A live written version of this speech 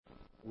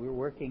We're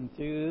working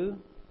through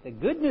the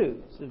good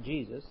news of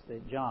Jesus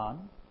that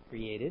John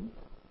created,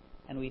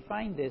 and we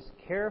find this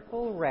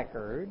careful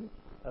record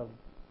of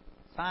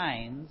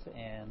signs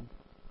and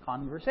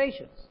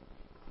conversations.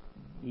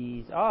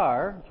 These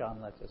are,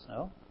 John lets us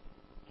know,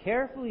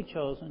 carefully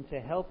chosen to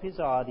help his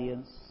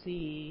audience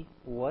see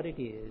what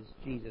it is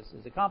Jesus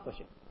is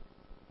accomplishing.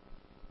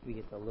 We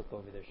get to look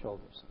over their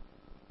shoulders.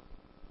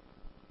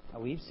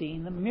 Now, we've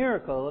seen the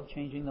miracle of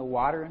changing the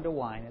water into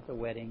wine at the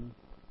wedding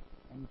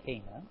in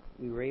Cana.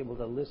 We were able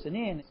to listen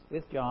in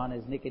with John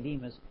as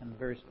Nicodemus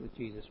conversed with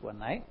Jesus one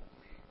night.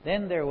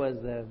 Then there was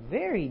the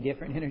very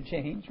different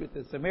interchange with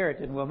the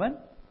Samaritan woman,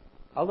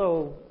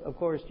 although, of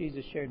course,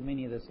 Jesus shared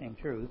many of the same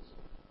truths.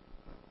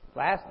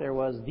 Last, there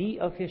was the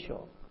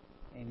official,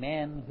 a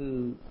man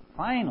who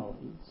finally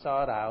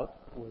sought out,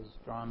 was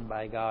drawn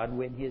by God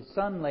when his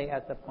son lay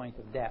at the point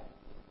of death.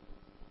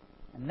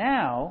 And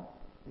now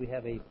we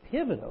have a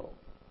pivotal,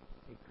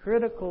 a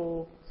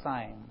critical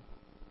sign,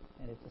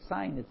 and it's a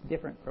sign that's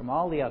different from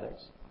all the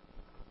others.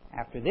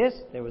 After this,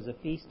 there was a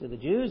feast of the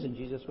Jews, and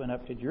Jesus went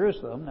up to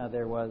Jerusalem. Now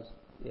there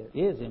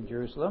is in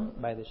Jerusalem,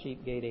 by the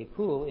sheep gate, a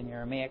pool in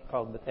Aramaic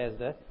called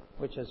Bethesda,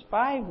 which has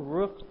 5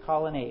 roofed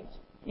colonnades.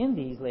 In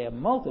these lay a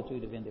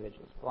multitude of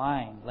individuals,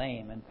 blind,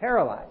 lame, and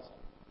paralyzed.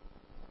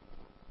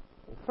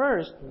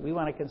 First, we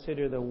want to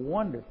consider the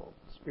wonderful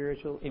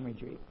spiritual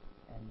imagery.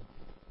 And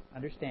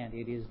understand,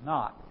 it is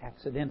not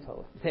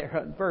accidental. They're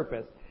on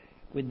purpose.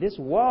 When this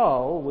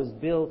wall was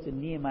built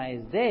in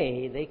Nehemiah's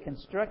day, they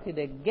constructed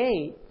a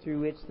gate through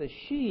which the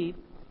sheep,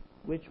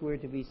 which were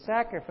to be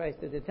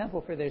sacrificed at the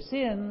temple for their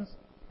sins,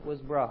 was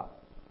brought.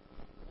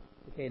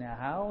 Okay, now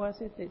how was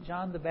it that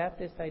John the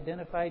Baptist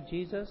identified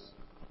Jesus?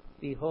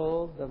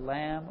 Behold, the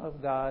Lamb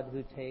of God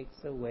who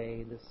takes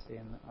away the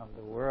sin of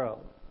the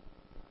world.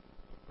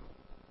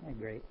 Isn't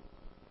that great?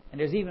 And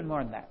there's even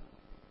more than that.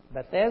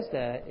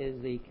 Bethesda is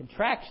the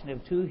contraction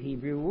of 2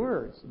 Hebrew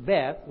words.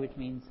 Beth, which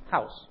means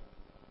house,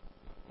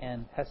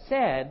 and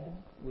Hesed,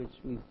 which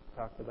we've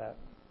talked about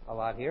a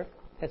lot here.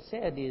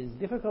 Hesed is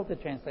difficult to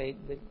translate,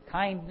 but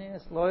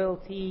kindness,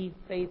 loyalty,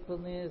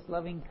 faithfulness,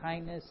 loving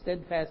kindness,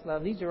 steadfast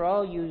love. These are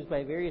all used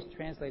by various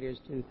translators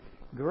to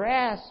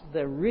grasp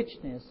the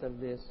richness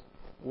of this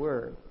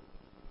word.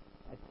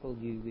 I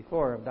told you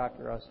before of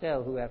Dr.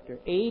 Austell, who after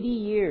 80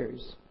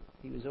 years,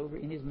 he was over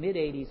in his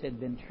mid-80s, had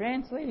been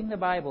translating the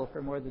Bible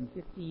for more than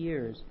 50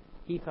 years.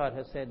 He thought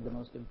Hesed the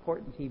most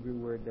important Hebrew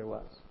word there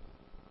was.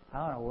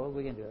 How in the world are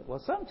we going to do it?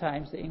 Well,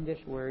 sometimes the English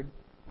word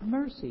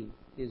mercy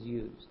is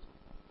used.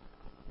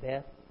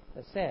 Beth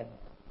Hesed,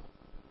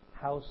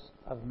 house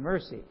of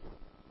mercy.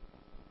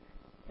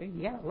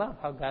 You gotta love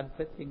how God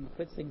puts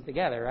things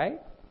together,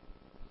 right?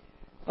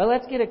 Well,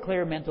 let's get a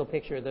clear mental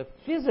picture of the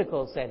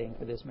physical setting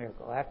for this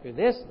miracle. After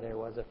this, there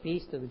was a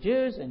feast of the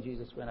Jews, and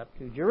Jesus went up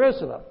to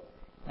Jerusalem.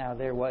 Now,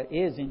 there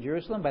is in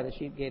Jerusalem by the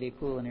sheep gate a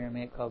pool in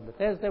Aramaic called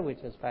Bethesda, which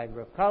has 5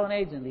 roofed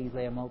colonnades, and these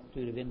lay a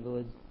multitude of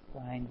invalids,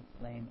 blind,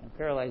 lame, and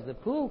paralyzed. The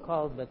pool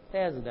called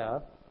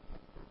Bethesda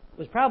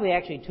was probably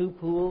actually 2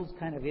 pools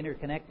kind of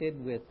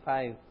interconnected with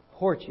 5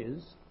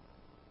 porches,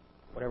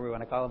 whatever we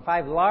want to call them,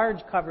 5 large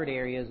covered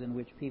areas in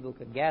which people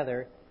could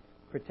gather,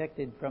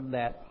 protected from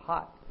that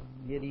hot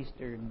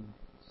Mideastern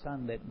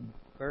sun that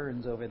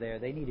burns over there.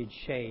 They needed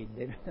shade.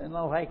 They don't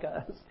like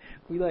us.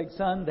 We like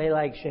sun, they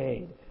like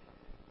shade.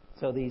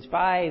 So these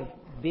 5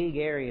 big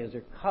areas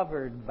are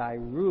covered by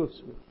roofs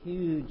with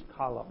huge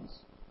columns.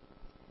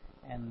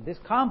 And this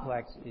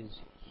complex is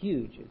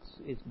huge.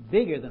 It's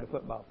bigger than a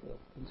football field,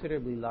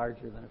 considerably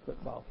larger than a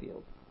football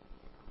field.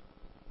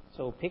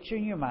 So picture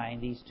in your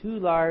mind these 2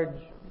 large,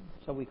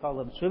 so we call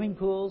them swimming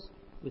pools,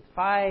 with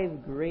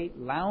 5 great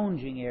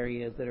lounging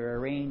areas that are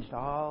arranged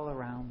all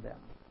around them.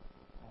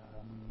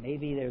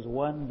 Maybe there's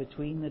one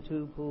between the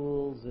 2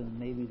 pools, and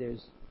maybe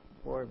there's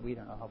 4, we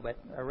don't know, but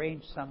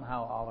arranged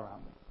somehow all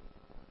around them.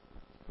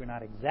 We're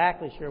not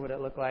exactly sure what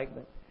it looked like,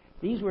 but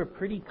these were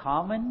pretty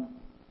common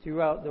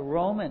throughout the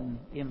Roman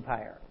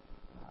Empire.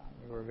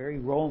 They were very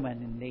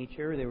Roman in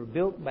nature. They were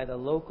built by the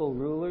local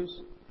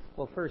rulers,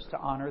 well, first to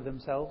honor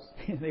themselves.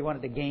 They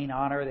wanted to gain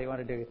honor. They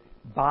wanted to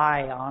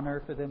buy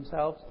honor for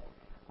themselves.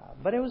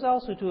 But it was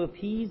also to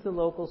appease the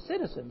local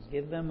citizens,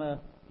 give them a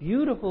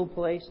beautiful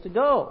place to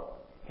go.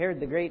 Herod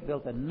the Great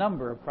built a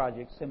number of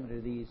projects similar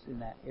to these in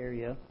that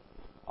area,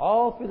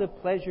 all for the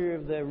pleasure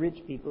of the rich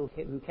people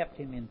who kept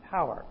him in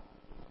power.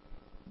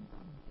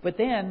 But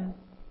then,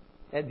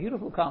 that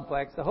beautiful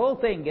complex, the whole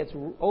thing gets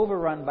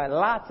overrun by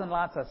lots and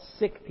lots of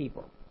sick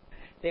people.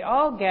 They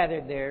all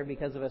gathered there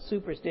because of a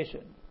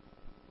superstition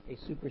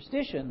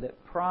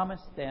that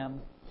promised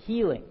them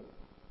healing.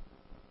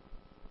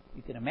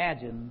 You can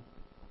imagine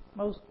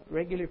most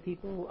regular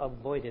people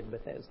avoided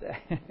Bethesda.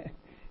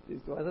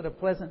 This wasn't a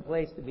pleasant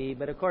place to be,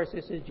 but of course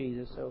this is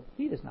Jesus, so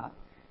he does not.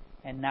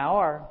 And now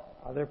our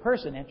other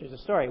person enters the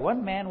story.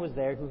 One man was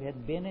there who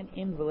had been an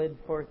invalid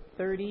for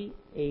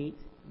 38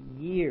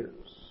 years.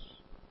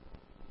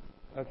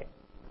 Okay,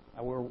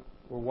 now we're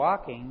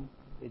walking,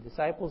 the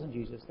disciples and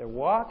Jesus, they're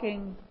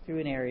walking through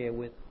an area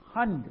with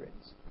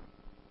hundreds,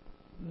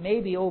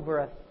 maybe over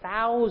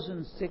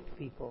 1,000 sick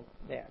people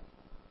there.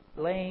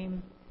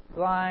 Lame,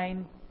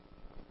 blind,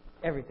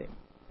 everything.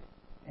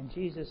 And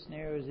Jesus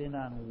narrows in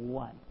on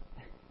one.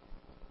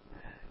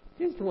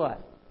 Just one.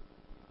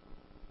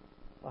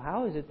 Well,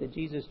 how is it that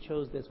Jesus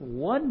chose this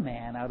one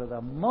man out of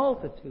the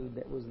multitude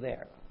that was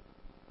there?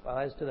 Well,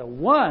 as to the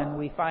one,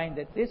 we find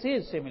that this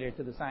is similar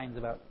to the signs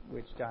about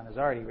which John has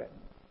already written.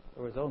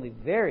 There was only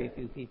very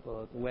few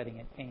people at the wedding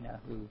at Cana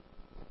who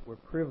were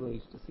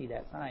privileged to see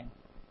that sign.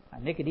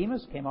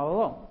 Nicodemus came all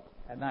alone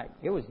at night.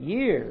 It was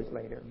years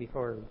later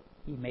before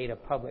he made a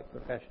public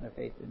profession of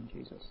faith in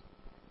Jesus.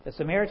 The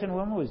Samaritan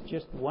woman was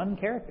just one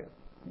character.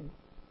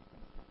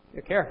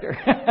 A character.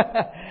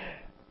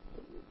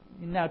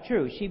 Now,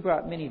 true, she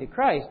brought many to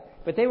Christ,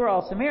 but they were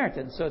all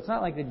Samaritans, so it's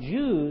not like the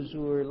Jews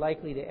were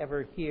likely to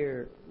ever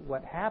hear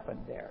what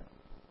happened there.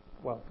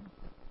 Well,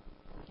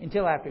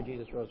 until after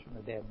Jesus rose from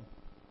the dead.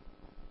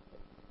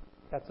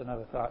 That's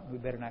another thought. We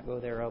better not go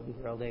there. I'll be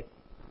here all day.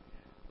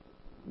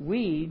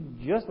 We,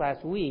 just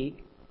last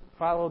week,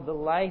 followed the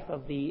life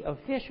of the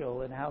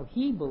official and how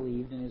he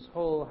believed, and his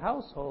whole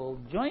household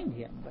joined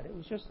him. But it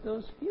was just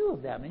those few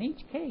of them. In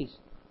each case,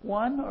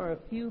 one or a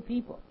few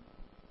people.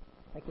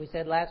 Like we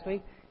said last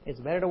week, it's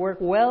better to work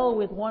well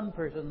with one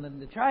person than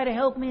to try to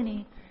help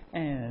many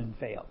and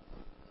fail.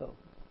 So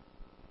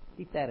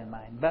keep that in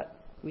mind. But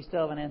we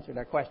still haven't answered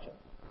our question.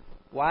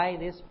 Why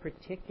this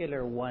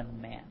particular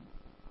one man?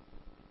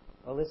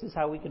 Well, this is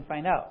how we can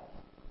find out.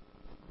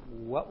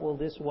 What will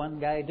this one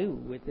guy do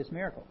with this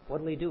miracle? What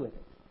will he do with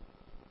it?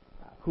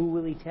 Who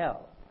will he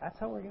tell? That's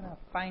how we're going to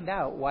find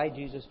out why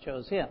Jesus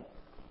chose him.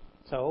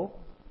 So,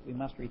 we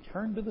must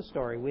return to the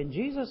story. When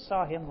Jesus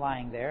saw him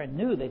lying there and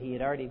knew that he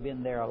had already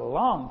been there a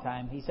long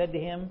time, he said to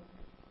him,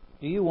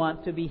 "Do you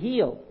want to be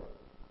healed?"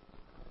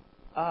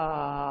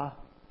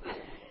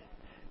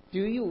 Do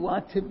you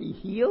want to be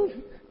healed?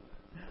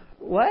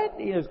 What?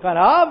 It's quite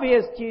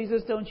obvious,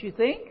 Jesus, don't you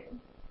think?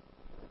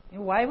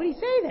 Why would he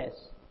say this?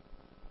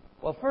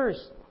 Well,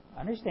 first,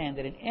 understand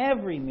that in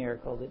every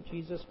miracle that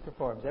Jesus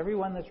performs, every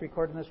one that's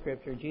recorded in the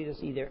Scripture, Jesus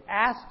either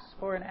asks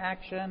for an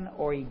action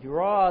or he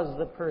draws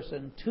the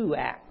person to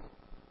act.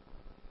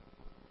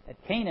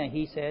 At Cana,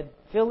 he said,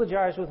 "Fill the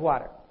jars with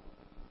water.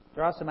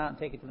 Draw some out and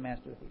take it to the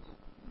master of the feast."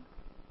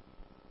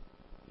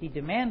 He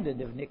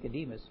demanded of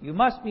Nicodemus, "You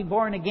must be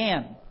born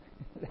again."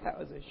 That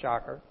was a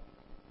shocker.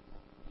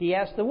 He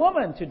asked the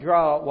woman to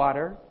draw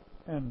water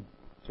and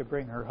to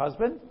bring her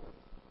husband.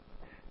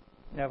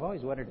 I've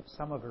always wondered if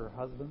some of her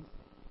husbands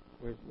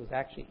was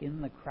actually in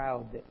the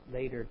crowd that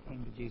later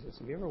came to Jesus.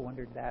 Have you ever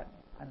wondered that?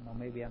 I don't know,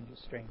 maybe I'm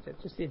just strange. That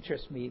just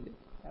interests me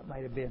that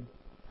might have been.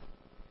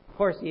 Of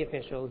course, the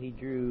official, he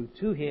drew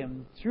to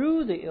him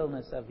through the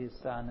illness of his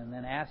son and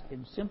then asked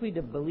him simply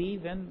to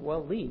believe and,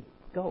 well, leave.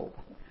 Go.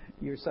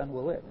 Your son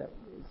will live. That's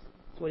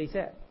what he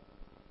said.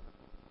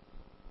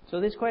 So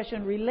this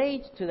question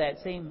relates to that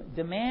same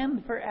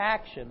demand for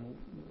action.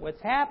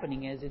 What's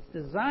happening is it's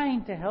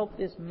designed to help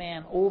this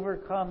man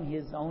overcome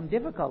his own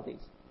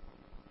difficulties.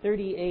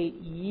 38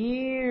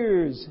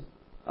 years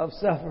of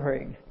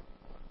suffering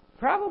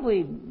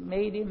probably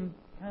made him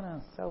kind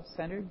of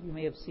self-centered. You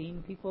may have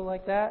seen people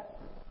like that.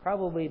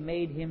 Probably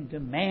made him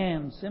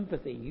demand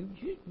sympathy.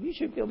 You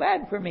should feel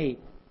bad for me.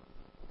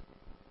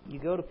 You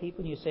go to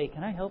people and you say,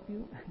 "Can I help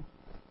you?"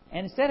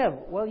 And instead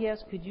of, "Well,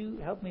 yes, could you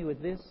help me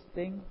with this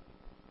thing?"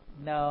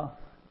 No.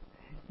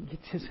 You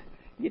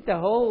get the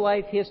whole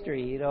life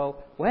history,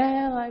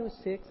 Well, I was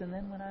 6, and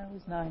then when I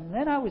was 9, and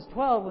then I was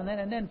 12, and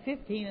then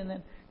 15, and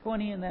then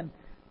 20, and then...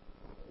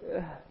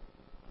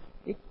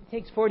 It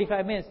takes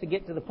 45 minutes to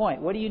get to the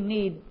point. What do you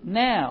need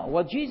now?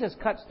 Well, Jesus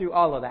cuts through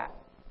all of that.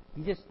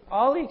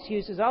 All the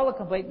excuses, all the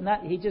complaints,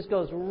 he just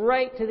goes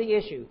right to the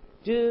issue.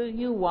 Do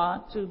you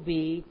want to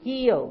be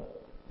healed?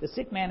 The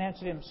sick man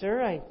answered him,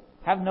 "Sir, I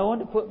have no one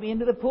to put me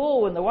into the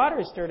pool when the water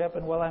is stirred up,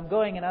 and while I'm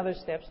going, another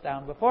steps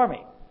down before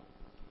me."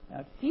 Now,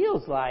 it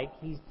feels like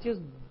he's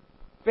just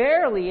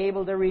barely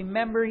able to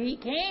remember he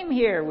came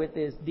here with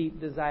this deep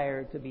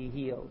desire to be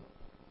healed.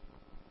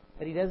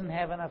 But he doesn't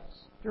have enough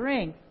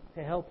strength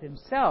to help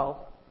himself.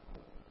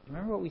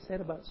 Remember what we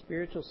said about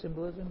spiritual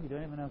symbolism? You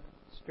don't have enough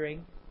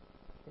strength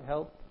to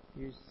help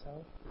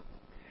yourself.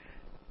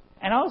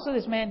 And also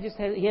this man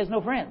he has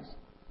no friends.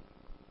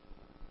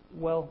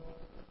 Well,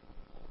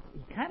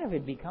 he kind of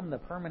had become the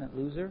permanent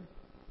loser.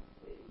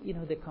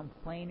 The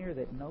complainer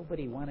that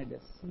nobody wanted to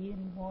see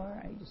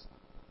anymore.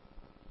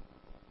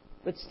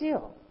 But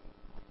still,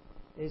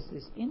 there's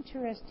this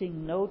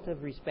interesting note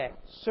of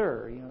respect.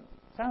 "Sir,"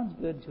 sounds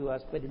good to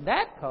us, but in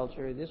that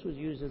culture, this was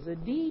used as a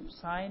deep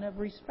sign of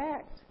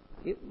respect.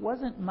 It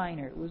wasn't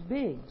minor, it was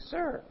big.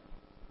 "Sir."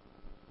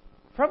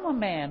 From a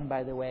man,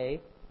 by the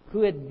way,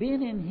 who had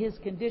been in his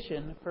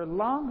condition for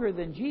longer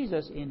than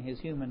Jesus in his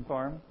human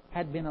form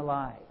had been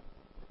alive.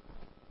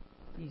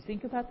 Do you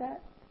think about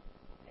that?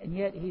 And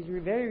yet he's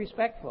very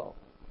respectful.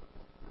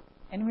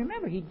 And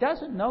remember, he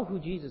doesn't know who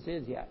Jesus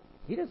is yet.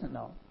 He doesn't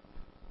know.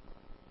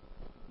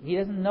 He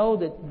doesn't know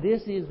that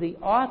this is the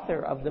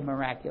author of the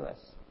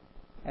miraculous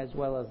as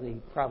well as the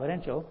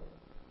providential.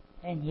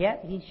 And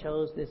yet he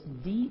shows this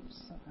deep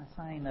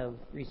sign of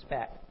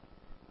respect.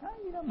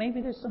 Well,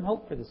 maybe there's some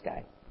hope for this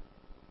guy.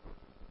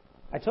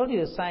 I told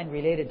you the sign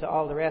related to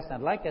all the rest, and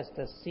I'd like us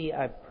to see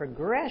a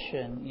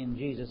progression in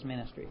Jesus'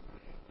 ministry.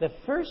 The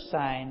first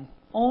sign,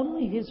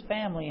 only his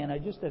family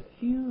and just a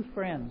few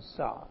friends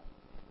saw.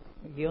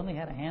 He only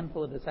had a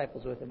handful of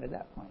disciples with him at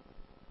that point.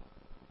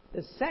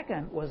 The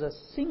second was a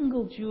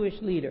single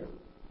Jewish leader.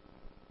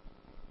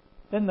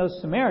 Then those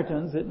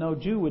Samaritans that no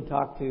Jew would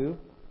talk to.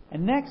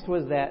 And next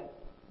was that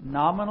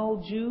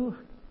nominal Jew,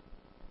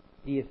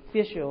 the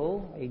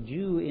official, a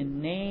Jew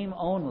in name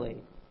only.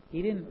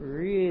 He didn't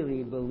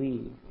really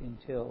believe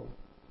until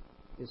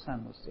his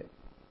son was sick.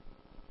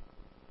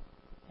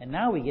 And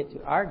now we get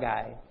to our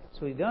guy.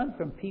 So we've gone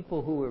from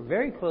people who were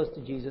very close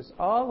to Jesus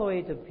all the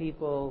way to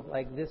people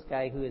like this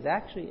guy who is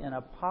actually an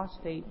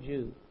apostate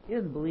Jew. He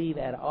doesn't believe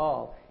at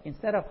all.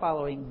 Instead of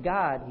following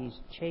God, he's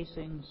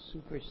chasing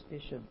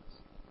superstitions.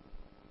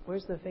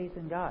 Where's the faith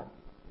in God?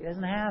 He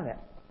doesn't have it.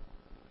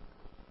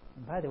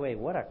 And by the way,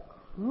 what a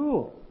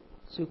cruel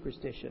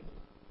superstition.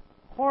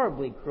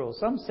 Horribly cruel.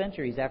 Some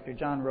centuries after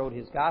John wrote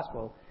his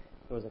gospel,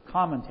 there was a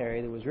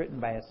commentary that was written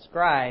by a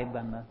scribe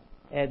on the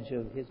edge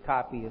of his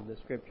copy of the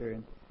scripture,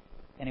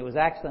 and it was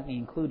accidentally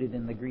included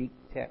in the Greek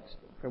text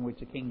from which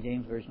the King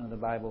James Version of the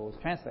Bible was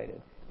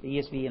translated. The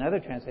ESV and other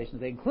translations,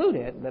 they include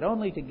it, but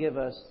only to give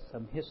us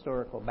some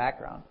historical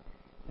background.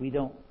 We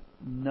don't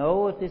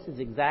know if this is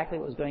exactly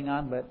what was going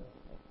on, but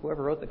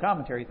whoever wrote the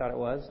commentary thought it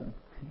was, and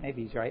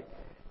maybe he's right.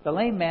 The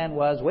lame man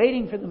was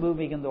waiting for the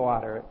moving in the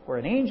water, for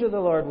an angel of the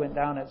Lord went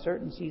down at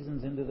certain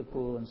seasons into the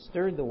pool and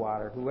stirred the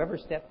water. Whoever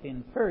stepped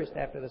in first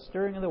after the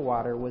stirring of the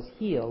water was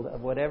healed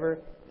of whatever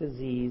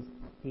disease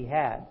he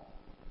had.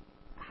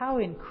 How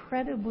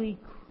incredibly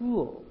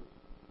cruel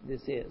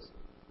this is.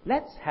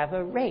 Let's have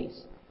a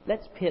race.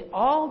 Let's pit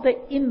all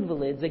the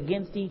invalids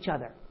against each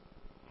other.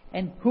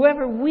 And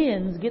whoever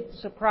wins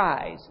gets the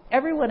prize.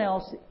 Everyone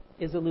else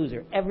is a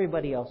loser.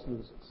 Everybody else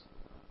loses.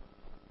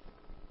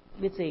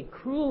 It's a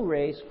cruel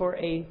race for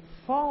a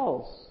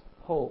false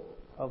hope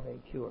of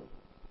a cure.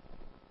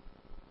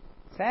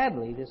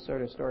 Sadly, this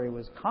sort of story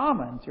was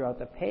common throughout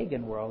the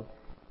pagan world.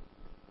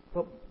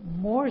 But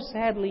more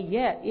sadly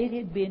yet, it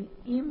had been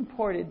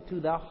imported to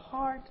the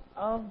heart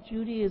of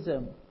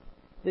Judaism.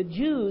 The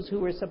Jews, who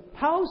were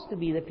supposed to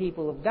be the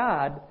people of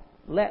God,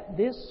 let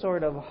this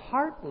sort of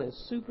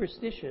heartless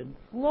superstition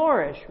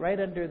flourish right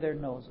under their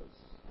noses.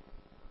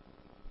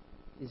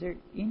 Is there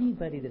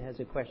anybody that has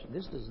a question?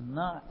 This does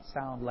not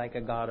sound like a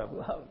God of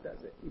love,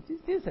 does it? It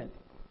just isn't.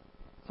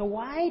 So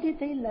why did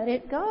they let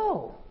it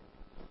go?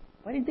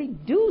 Why didn't they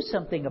do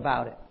something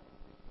about it?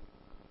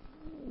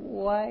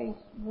 Why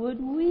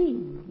would we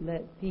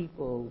let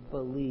people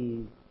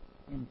believe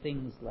in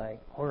things like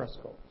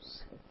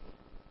horoscopes,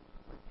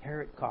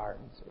 tarot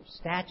cards, or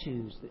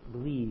statues that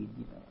bleed?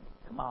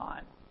 Come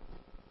on.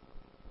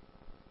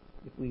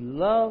 If we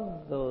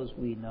love those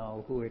we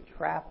know who are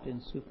trapped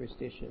in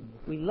superstition,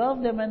 if we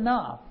love them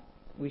enough,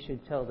 we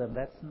should tell them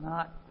that's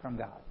not from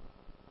God.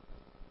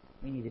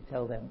 We need to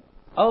tell them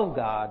of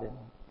God and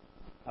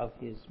of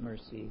His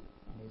mercy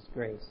and His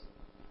grace.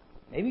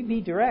 Maybe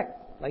be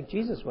direct, like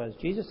Jesus was.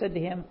 Jesus said to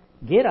him,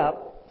 "Get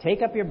up,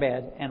 take up your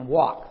bed, and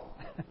walk."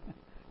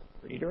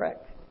 Pretty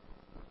direct.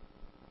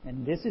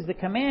 And this is the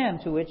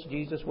command to which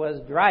Jesus was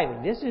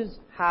driving. This is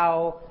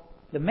how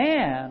the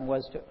man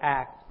was to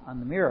act on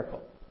the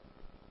miracle.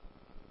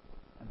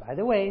 And by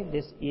the way,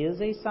 this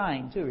is a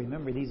sign too.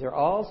 Remember, these are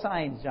all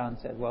signs, John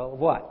said. Well,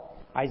 what?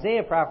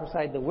 Isaiah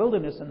prophesied, "The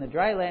wilderness and the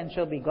dry land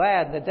shall be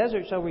glad. The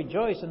desert shall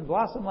rejoice and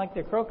blossom like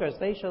the crocus.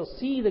 They shall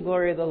see the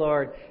glory of the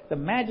Lord, the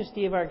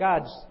majesty of our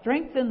God.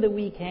 Strengthen the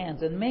weak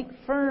hands and make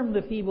firm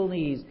the feeble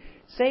knees.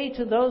 Say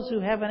to those who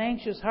have an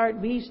anxious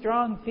heart, be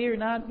strong, fear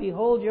not.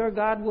 Behold, your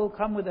God will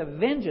come with a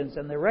vengeance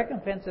and the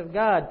recompense of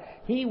God.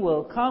 He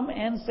will come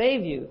and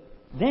save you.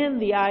 Then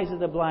the eyes of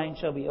the blind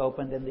shall be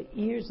opened and the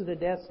ears of the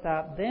deaf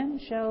stopped. Then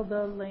shall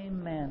the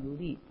lame man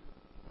leap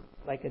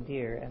like a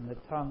deer and the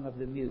tongue of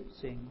the mute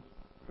sing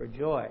for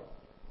joy."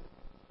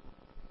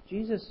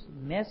 Jesus'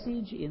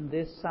 message in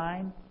this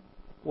sign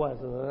was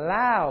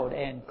loud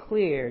and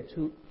clear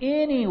to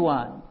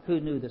anyone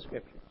who knew the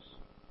Scriptures.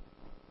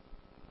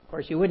 Of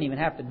course, you wouldn't even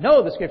have to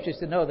know the Scriptures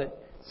to know that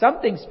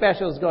something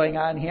special is going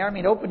on here. I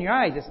mean, open your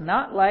eyes. It's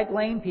not like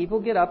lame people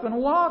get up and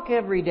walk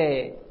every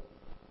day.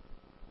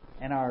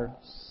 And our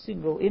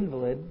single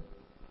invalid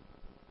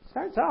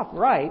starts off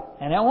right,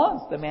 and at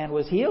once the man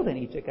was healed and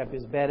he took up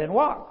his bed and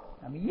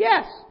walked. I mean,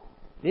 yes,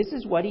 this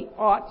is what he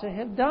ought to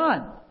have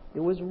done. It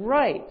was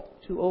right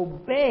to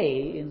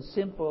obey in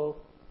simple,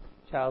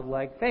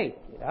 childlike faith.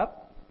 Get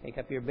up, take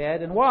up your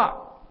bed, and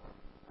walk.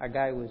 Our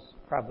guy was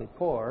probably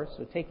poor,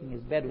 so taking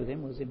his bed with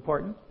him was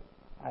important.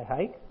 I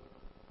hike.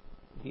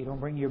 If you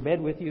don't bring your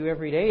bed with you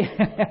every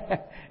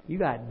day, you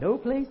got no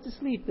place to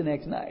sleep the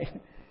next night.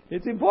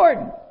 It's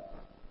important.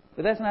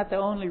 But that's not the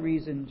only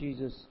reason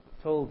Jesus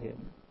told him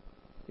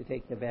to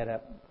take the bed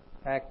up.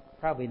 In fact,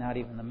 probably not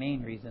even the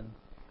main reason.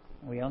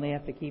 We only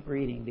have to keep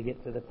reading to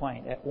get to the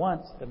point. At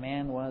once the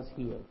man was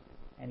healed,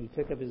 And he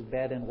took up his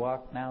bed and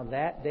walked. Now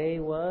that day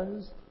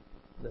was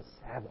the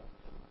Sabbath.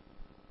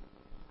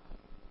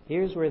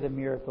 Here's where the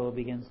miracle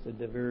begins to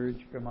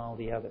diverge from all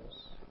the others.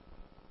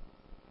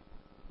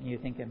 And you're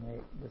thinking,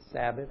 wait, the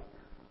Sabbath?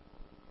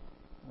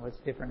 What's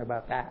different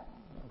about that?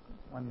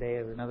 One day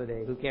or another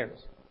day, who cares?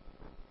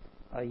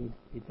 Well,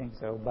 you'd think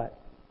so, but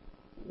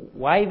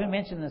why even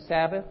mention the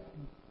Sabbath?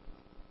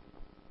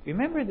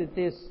 Remember that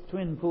this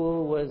twin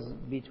pool was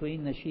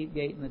between the sheep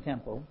gate and the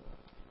temple.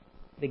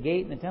 The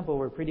gate and the temple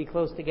were pretty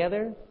close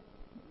together,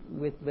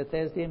 with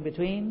Bethesda in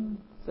between.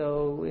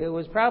 So it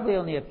was probably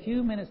only a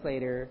few minutes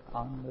later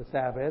on the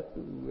Sabbath,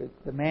 with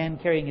the man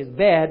carrying his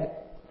bed,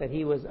 that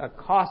he was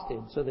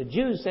accosted. So the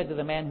Jews said to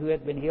the man who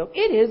had been healed,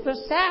 "It is the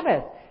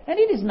Sabbath, and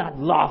it is not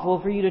lawful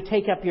for you to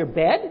take up your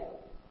bed."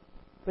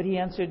 But he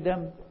answered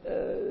them,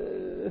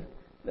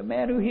 "The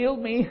man who healed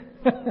me,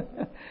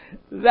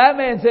 that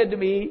man said to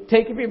me,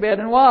 'Take up your bed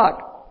and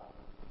walk.'"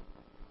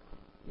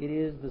 It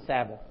is the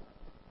Sabbath.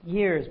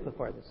 Years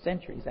before this,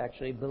 centuries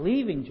actually,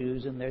 believing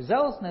Jews in their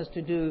zealousness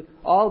to do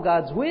all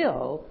God's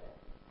will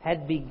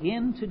had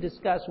begun to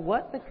discuss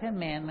what the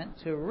commandment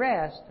to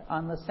rest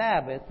on the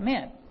Sabbath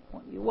meant.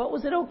 What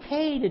was it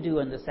okay to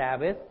do on the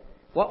Sabbath?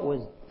 What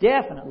was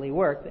definitely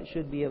work that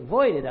should be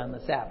avoided on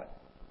the Sabbath?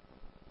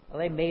 Well,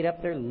 they made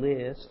up their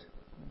list.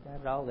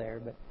 Got it all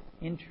there, but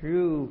in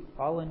true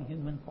fallen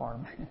human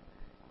form.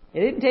 It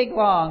didn't take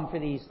long for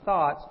these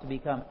thoughts to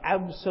become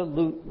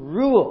absolute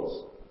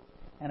rules.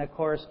 And of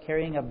course,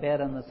 carrying a bed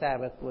on the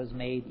Sabbath was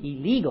made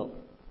illegal.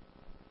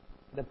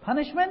 The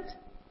punishment?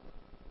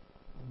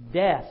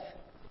 Death.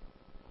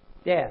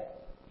 Death.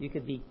 You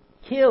could be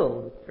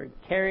killed for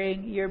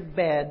carrying your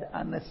bed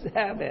on the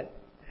Sabbath.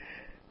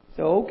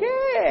 So,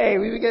 okay,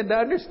 we begin to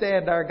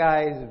understand our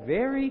guy's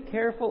very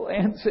careful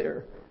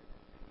answer.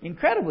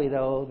 Incredibly,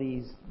 though,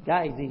 these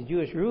guys, these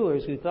Jewish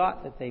rulers who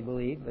thought that they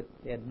believed, but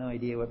they had no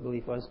idea what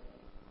belief was,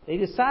 they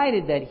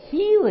decided that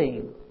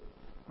healing,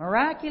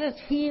 miraculous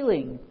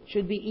healing,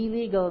 should be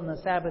illegal on the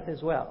Sabbath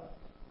as well.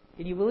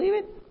 Can you believe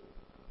it?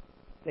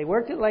 They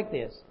worked it like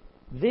this.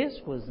 This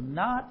was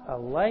not a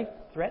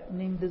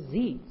life-threatening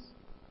disease.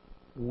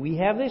 We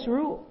have this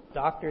rule.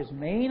 Doctors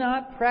may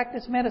not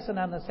practice medicine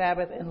on the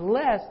Sabbath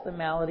unless the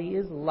malady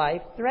is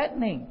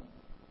life-threatening.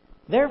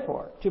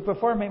 Therefore, to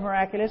perform a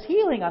miraculous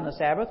healing on the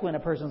Sabbath when a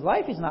person's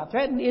life is not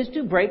threatened is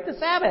to break the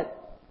Sabbath.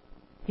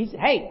 He's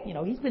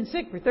been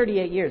sick for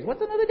 38 years.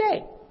 What's another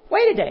day?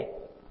 Wait a day.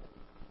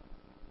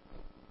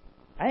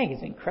 I think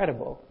it's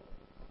incredible.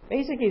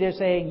 Basically, they're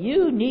saying,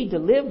 you need to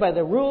live by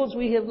the rules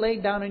we have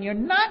laid down, and you're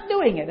not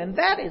doing it, and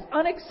that is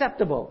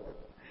unacceptable.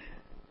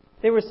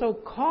 They were so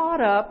caught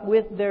up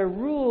with their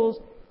rules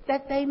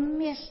that they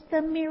missed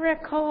the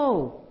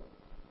miracle.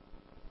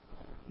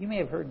 You may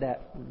have heard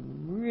that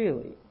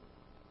really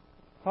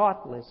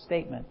thoughtless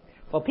statement.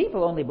 Well,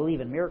 people only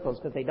believe in miracles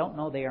because they don't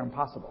know they are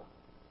impossible.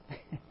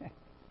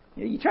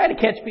 You try to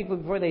catch people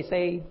before they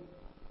say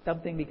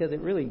something because it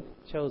really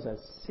shows a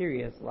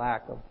serious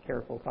lack of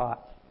careful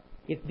thought.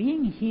 If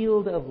being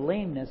healed of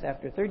lameness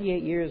after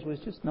 38 years was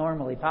just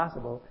normally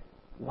possible,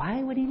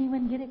 why would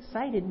anyone get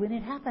excited when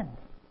it happened?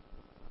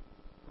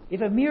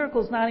 If a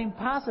miracle's not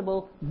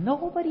impossible,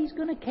 nobody's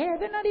going to care.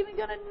 They're not even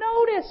going to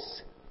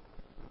notice.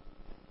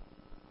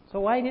 So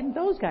why didn't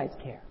those guys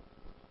care?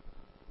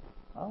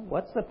 Well,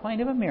 what's the point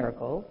of a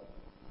miracle?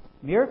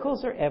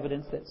 Miracles are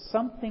evidence that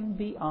something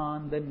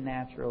beyond the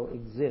natural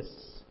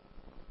exists.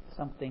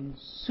 Something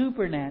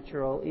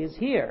supernatural is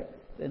here.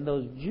 Then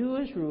those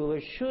Jewish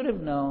rulers should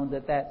have known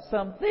that that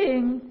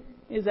something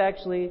is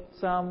actually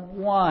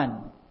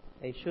someone.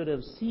 They should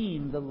have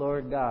seen the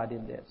Lord God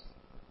in this.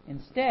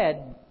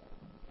 Instead,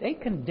 they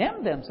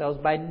condemned themselves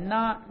by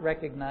not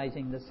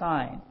recognizing the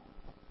sign.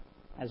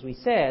 As we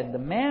said, the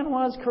man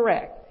was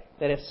correct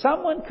that if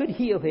someone could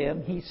heal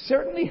him, he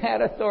certainly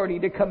had authority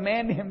to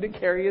command him to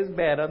carry his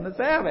bed on the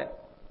Sabbath.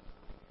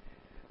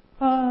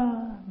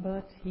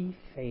 But he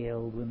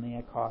failed when they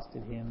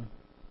accosted him.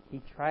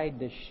 He tried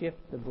to shift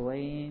the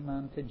blame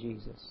onto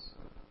Jesus.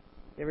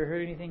 You ever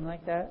heard anything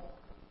like that?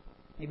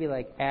 Maybe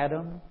like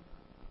Adam,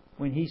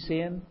 when he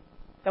sinned.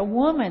 The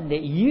woman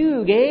that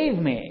you gave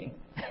me.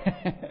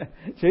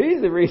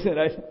 She's the reason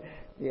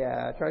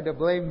I tried to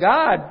blame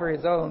God for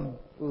his own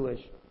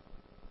foolish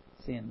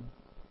sin.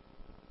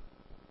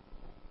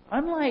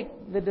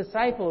 Unlike the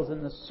disciples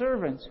and the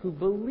servants who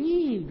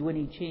believed when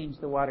he changed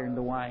the water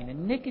into wine,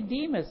 and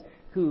Nicodemus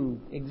who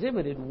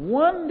exhibited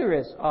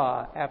wondrous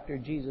awe after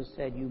Jesus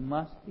said, "You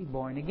must be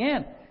born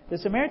again." The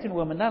Samaritan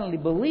woman not only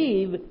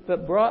believed,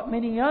 but brought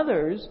many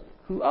others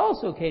who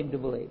also came to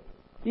believe.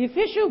 The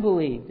official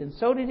believed, and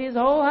so did his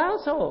whole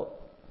household.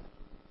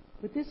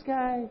 But this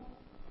guy,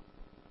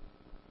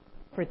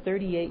 for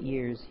 38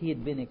 years, he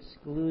had been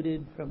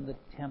excluded from the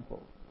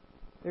temple.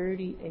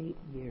 38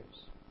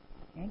 years.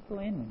 Can't go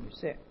in when you're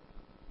sick.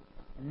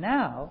 And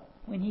now,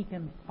 when he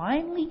can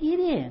finally get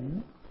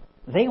in,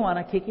 they want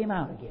to kick him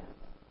out again.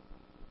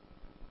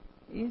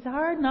 It's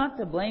hard not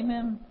to blame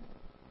him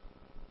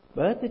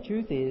But the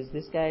truth is,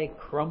 this guy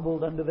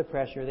crumbled under the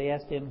pressure. They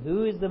asked him,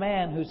 "Who is the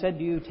man who said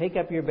to you, 'Take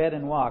up your bed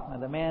and walk'?" Now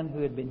the man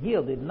who had been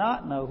healed did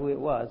not know who it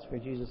was, for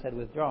Jesus had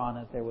withdrawn,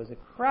 as there was a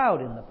crowd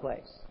in the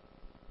place.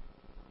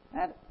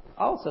 That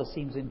also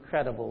seems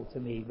incredible to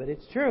me, but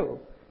it's true.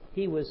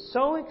 He was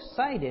so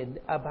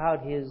excited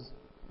about his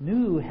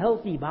new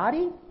healthy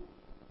body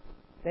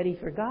that he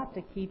forgot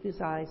to keep his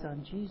eyes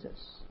on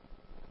Jesus.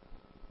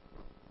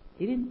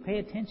 He didn't pay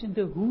attention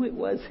to who it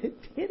was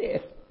that did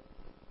it.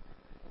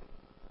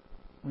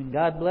 When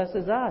God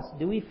blesses us,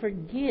 do we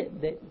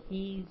forget that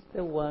He's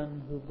the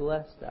one who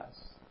blessed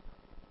us?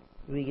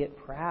 Do we get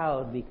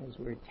proud because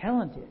we're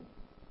talented,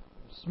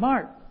 or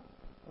smart,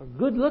 or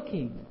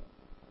good-looking,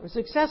 or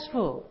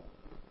successful,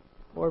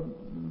 or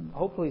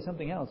hopefully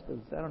something else,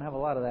 because I don't have a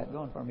lot of that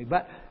going for me.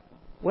 But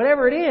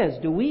whatever it is,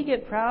 do we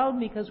get proud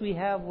because we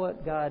have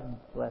what God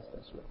blessed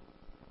us with?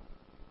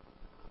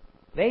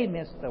 They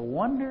missed the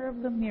wonder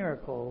of the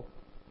miracle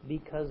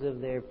because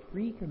of their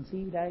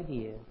preconceived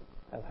idea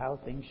of how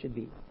things should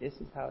be. This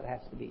is how it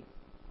has to be.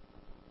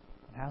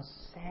 And how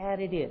sad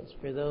it is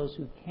for those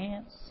who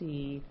can't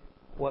see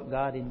what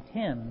God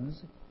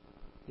intends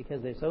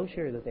because they're so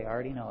sure that they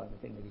already know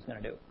everything that He's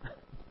going to do.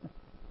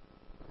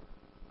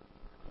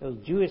 Those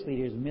Jewish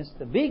leaders missed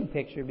the big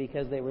picture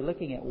because they were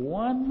looking at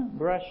one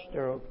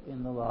brushstroke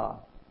in the law.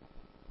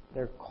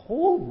 Their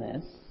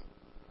coldness,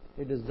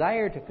 their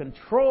desire to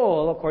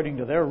control according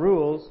to their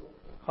rules,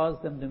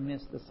 caused them to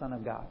miss the Son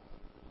of God.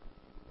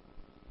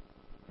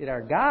 Did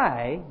our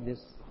guy,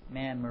 this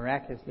man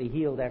miraculously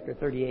healed after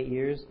 38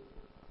 years,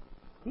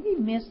 did he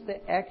miss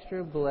the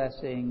extra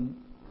blessing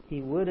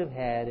he would have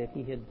had if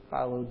he had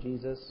followed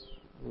Jesus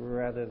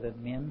rather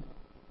than men?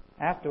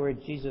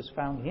 Afterwards, Jesus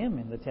found him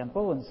in the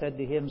temple and said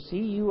to him,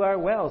 "See, you are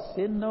well.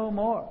 Sin no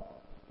more,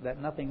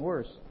 that nothing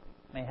worse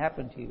may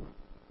happen to you."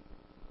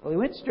 Well, he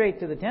went straight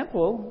to the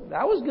temple.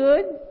 That was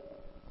good.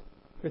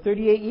 For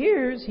 38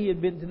 years, he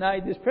had been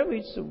denied this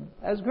privilege, so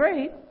that's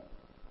great.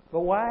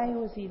 But why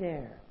was he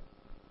there?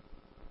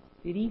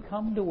 Did he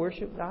come to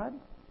worship God?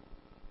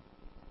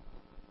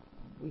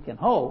 We can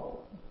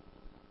hope.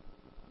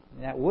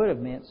 And that would have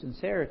meant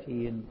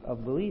sincerity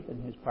of belief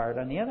in his part.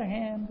 On the other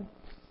hand,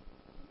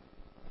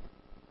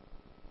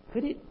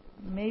 could it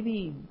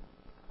maybe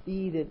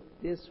be that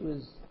this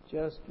was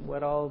just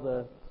what all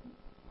the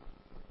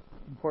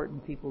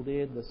important people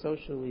did? The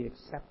socially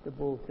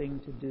acceptable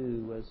thing to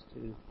do was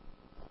to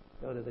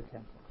go to the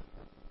temple.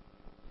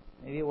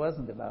 Maybe it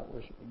wasn't about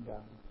worshiping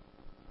God.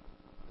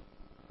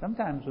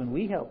 Sometimes when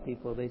we help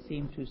people, they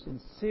seem to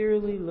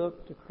sincerely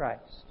look to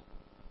Christ.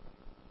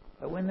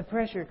 But when the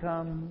pressure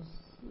comes,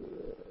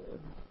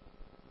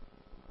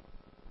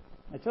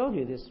 I told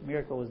you this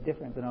miracle was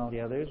different than all the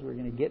others. We're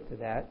going to get to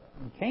that.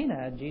 In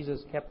Cana,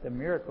 Jesus kept the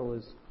miracle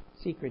as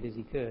secret as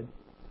He could.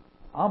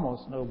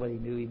 Almost nobody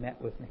knew He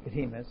met with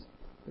Nicodemus.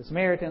 The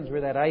Samaritans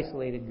were that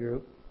isolated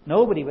group.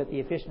 Nobody but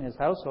the official in his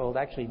household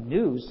actually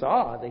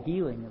saw the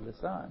healing of the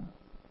son.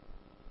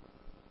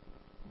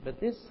 But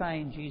this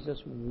sign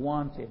Jesus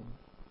wanted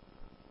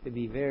to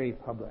be very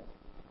public.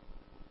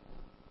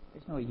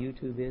 You know what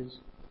YouTube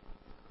is?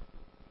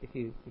 If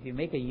you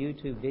make a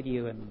YouTube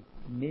video and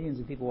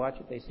millions of people watch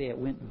it, they say it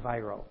went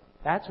viral.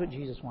 That's what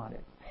Jesus wanted.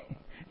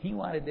 He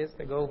wanted this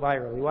to go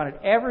viral. He wanted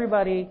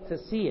everybody to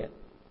see it.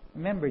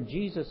 Remember,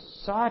 Jesus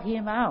sought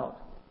him out.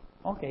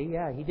 Okay,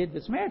 yeah, He did the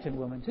Samaritan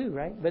woman too,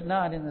 right? But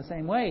not in the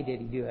same way did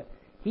He do it.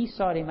 He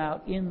sought him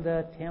out in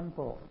the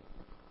temple.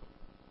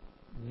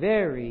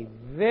 Very,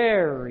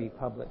 very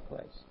public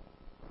place.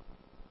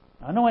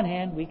 On the one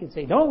hand, we can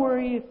say, don't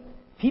worry if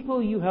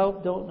people you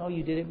help don't know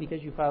you did it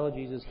because you follow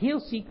Jesus. He'll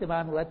seek them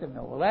out and let them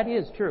know. Well, that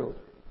is true,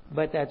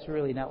 but that's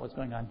really not what's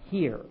going on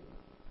here.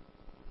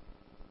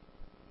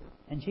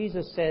 And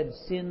Jesus said,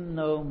 "Sin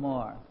no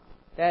more."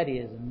 That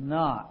is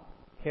not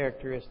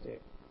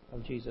characteristic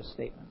of Jesus'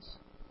 statements.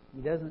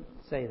 He doesn't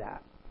say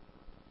that.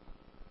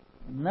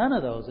 None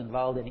of those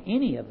involved in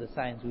any of the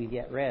signs we've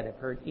yet read have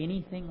heard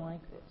anything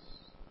like this.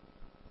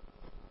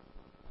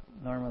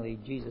 Normally,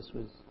 Jesus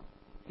was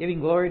giving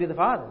glory to the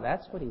Father.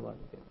 That's what He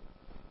wanted to do.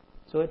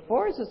 So it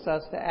forces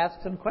us to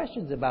ask some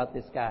questions about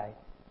this guy.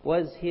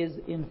 Was his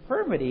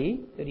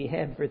infirmity that he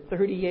had for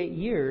 38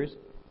 years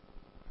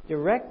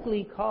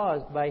directly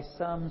caused by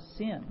some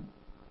sin?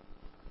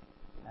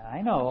 Now,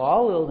 I know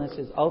all illness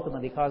is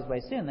ultimately caused by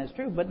sin, that's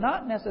true, but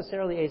not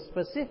necessarily a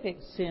specific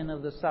sin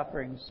of the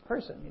suffering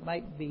person. It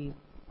might be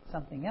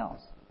something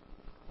else.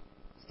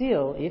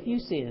 Still, if you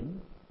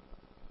sin,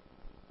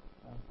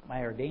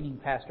 my ordaining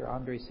pastor,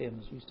 Andre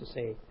Sims, used to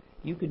say,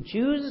 you can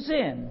choose a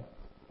sin,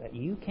 but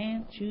you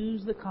can't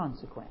choose the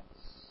consequence.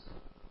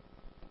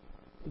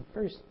 He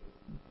first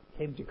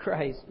came to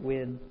Christ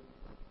when,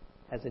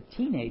 as a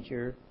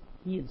teenager,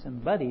 he and some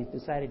buddies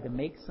decided to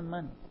make some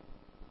money.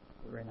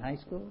 They were in high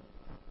school.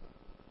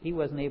 He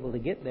wasn't able to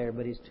get there,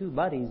 but his two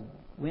buddies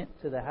went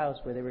to the house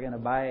where they were going to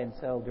buy and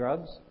sell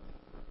drugs.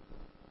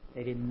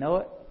 They didn't know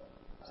it.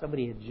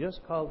 Somebody had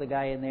just called the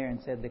guy in there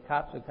and said, the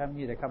cops are coming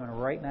to you. They're coming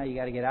right now. You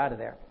got to get out of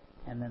there.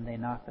 And then they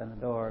knocked on the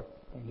door.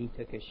 And he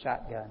took his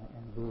shotgun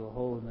and blew a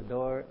hole in the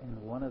door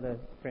in one of the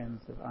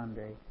friends of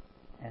Andre,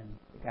 and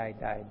the guy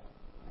died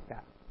like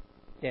that,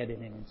 dead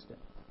in an instant,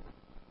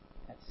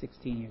 at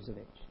 16 years of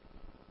age.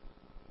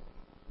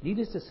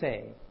 Needless to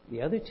say,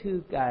 the other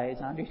two guys,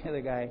 Andre and the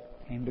other guy,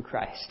 came to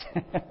Christ.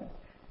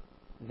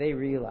 They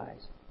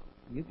realized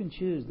you can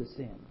choose the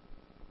sin,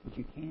 but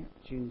you can't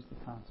choose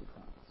the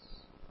consequence.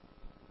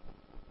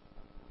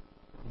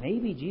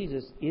 Maybe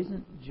Jesus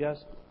isn't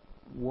just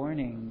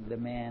warning the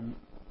man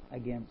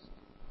against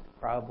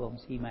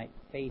problems he might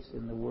face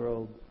in the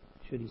world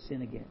should he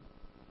sin again.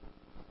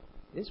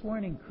 This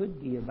warning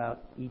could be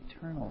about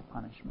eternal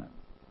punishment.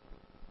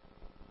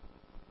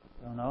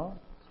 Don't know.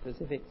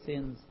 Specific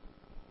sins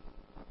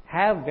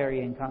have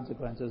varying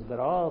consequences, but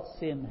all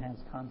sin has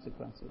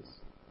consequences.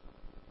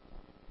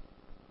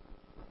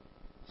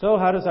 So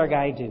how does our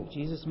guy do?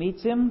 Jesus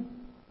meets him.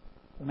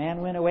 The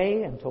man went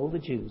away and told the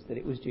Jews that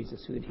it was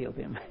Jesus who had healed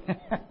him.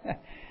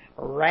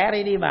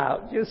 Ratted him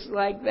out just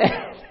like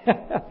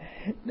that.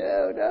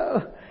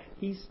 No.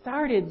 He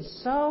started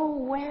so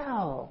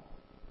well.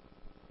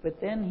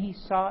 But then he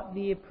sought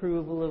the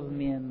approval of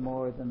men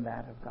more than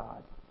that of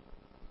God.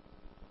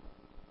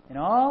 And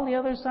all the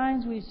other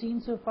signs we've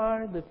seen so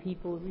far, the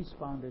people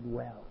responded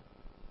well.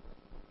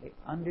 They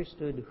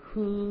understood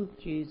who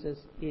Jesus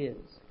is.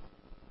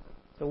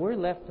 So we're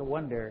left to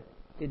wonder,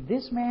 did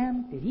this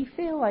man, did he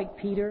fail like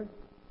Peter?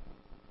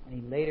 And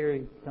he later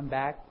come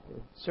back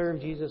to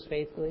serve Jesus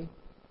faithfully?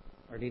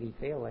 Or did he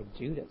fail like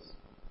Judas?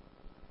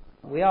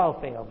 We all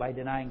fail by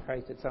denying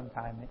Christ at some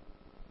time.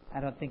 I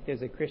don't think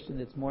there's a Christian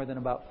that's more than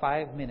about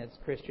 5 minutes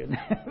Christian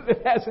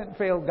that hasn't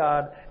failed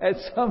God at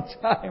some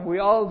time. We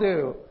all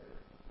do.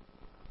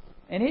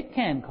 And it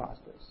can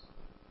cost us.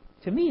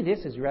 To me,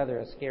 this is rather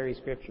a scary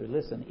scripture.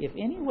 Listen, if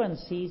anyone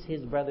sees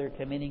his brother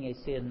committing a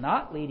sin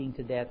not leading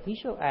to death, he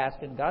shall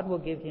ask, and God will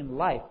give him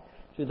life.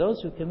 To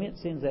those who commit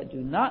sins that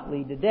do not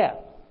lead to death,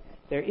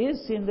 there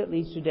is sin that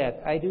leads to death.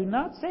 I do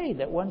not say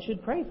that one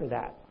should pray for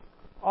that.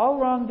 All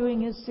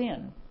wrongdoing is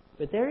sin,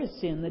 but there is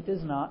sin that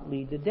does not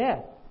lead to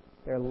death.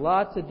 There are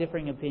lots of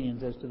differing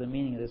opinions as to the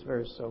meaning of this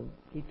verse, so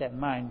keep that in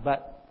mind.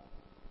 But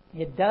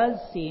it does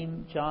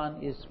seem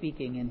John is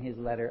speaking in his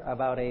letter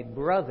about a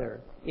brother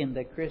in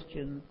the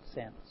Christian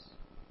sense.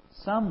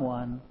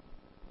 Someone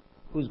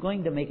who's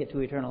going to make it to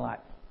eternal life.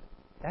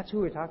 That's who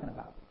we're talking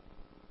about.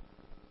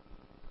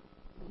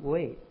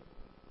 Wait.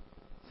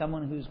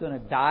 Someone who's going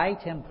to die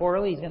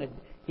temporally?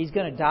 He's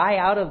going to die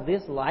out of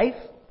this life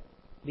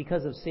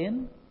because of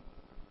sin?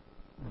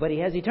 But he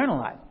has eternal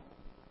life.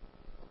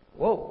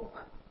 Whoa.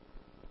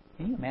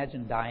 Can you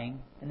imagine dying?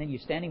 And then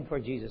you're standing before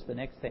Jesus. The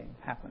next thing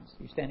happens.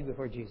 You're standing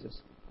before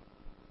Jesus.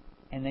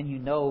 And then you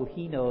know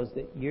He knows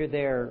that you're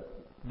there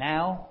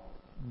now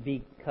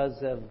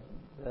because of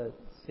the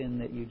sin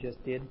that you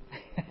just did.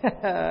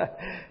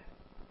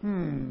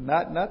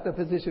 Not the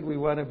position we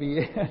want to be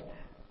in.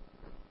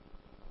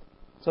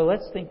 So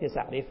let's think this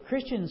out. If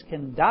Christians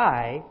can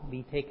die,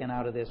 be taken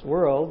out of this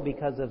world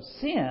because of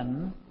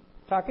sin,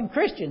 talking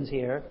Christians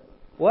here,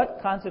 what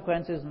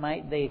consequences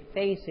might they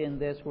face in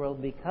this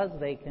world because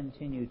they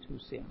continue to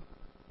sin?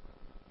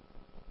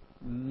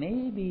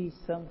 Maybe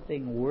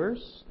something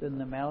worse than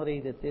the malady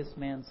that this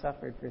man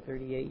suffered for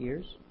 38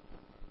 years?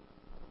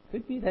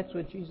 Could be that's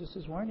what Jesus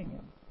is warning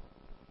him.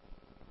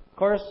 Of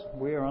course,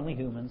 we are only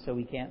human, so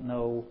we can't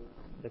know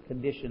the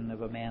condition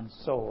of a man's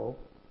soul.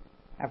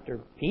 After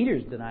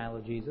Peter's denial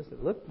of Jesus,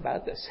 it looked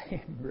about the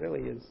same,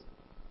 really, as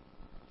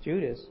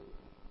Judas.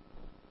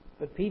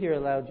 But Peter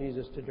allowed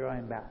Jesus to draw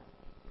him back.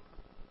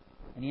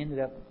 And he ended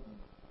up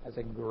as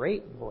a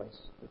great voice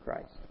for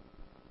Christ.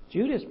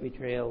 Judas'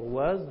 betrayal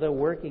was the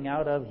working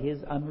out of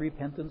his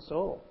unrepentant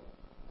soul.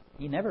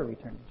 He never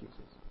returned to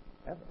Jesus,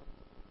 ever.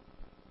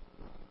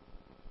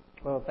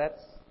 Well, if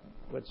that's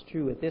what's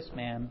true with this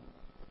man,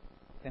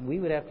 then we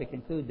would have to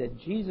conclude that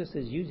Jesus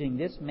is using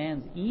this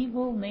man's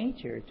evil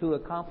nature to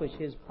accomplish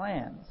his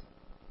plans.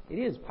 It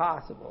is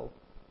possible.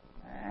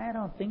 I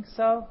don't think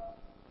so.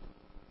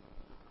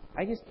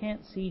 I just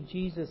can't see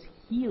Jesus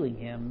healing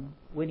him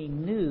when he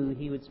knew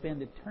he would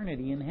spend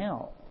eternity in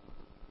hell.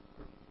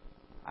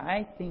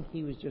 I think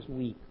he was just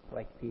weak,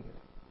 like Peter.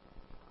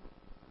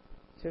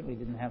 He certainly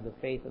didn't have the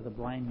faith of the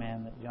blind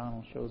man that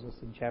John shows us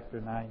in chapter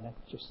 9. I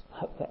just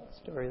love that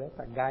story. That's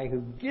a guy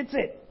who gets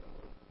it.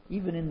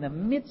 Even in the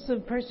midst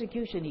of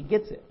persecution, he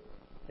gets it.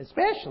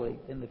 Especially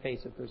in the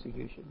face of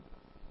persecution.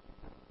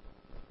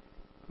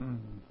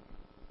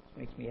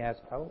 Makes me ask,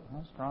 how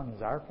strong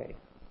is our faith?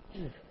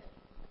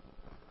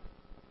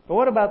 But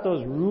what about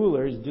those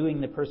rulers doing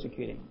the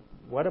persecuting?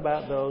 What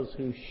about those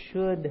who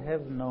should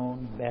have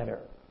known better?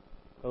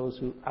 Those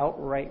who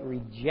outright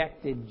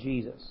rejected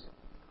Jesus,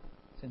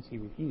 since he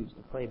refused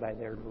to play by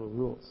their little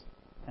rules.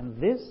 And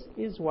this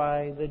is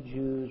why the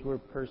Jews were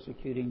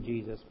persecuting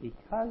Jesus,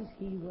 because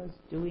he was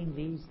doing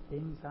these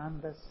things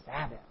on the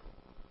Sabbath.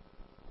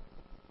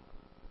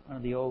 One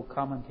of the old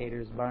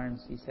commentators,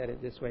 Barnes, he said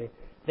it this way: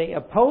 they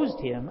opposed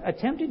him,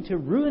 attempted to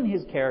ruin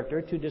his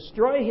character, to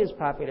destroy his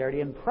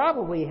popularity, and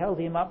probably held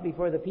him up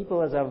before the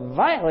people as a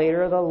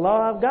violator of the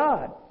law of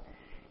God.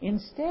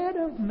 instead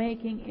of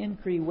making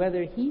inquiry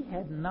whether he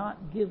had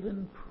not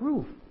given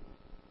proof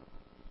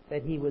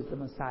that he was the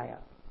Messiah,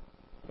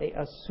 they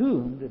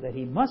assumed that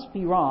he must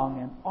be wrong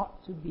and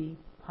ought to be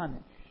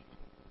punished.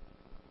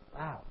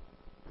 Wow.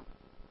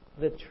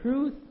 The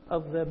truth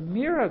of the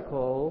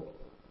miracle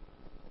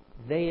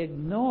they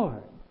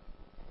ignored.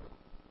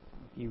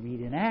 If you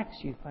read in Acts,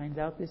 you find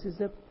out this is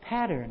a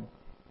pattern.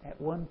 At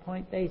one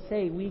point they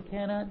say, we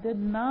cannot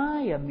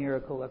deny a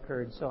miracle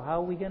occurred, so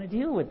how are we going to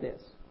deal with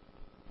this?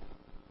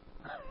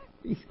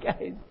 These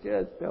guys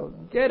just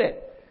don't get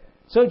it.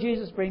 So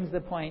Jesus brings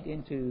the point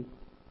into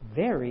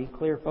very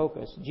clear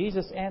focus.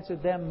 Jesus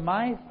answered them,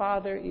 my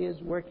Father is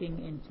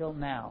working until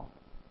now,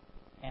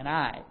 and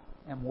I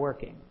am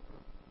working.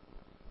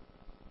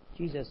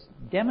 Jesus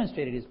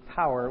demonstrated his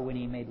power when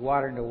he made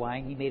water into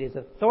wine. He made his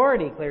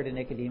authority clear to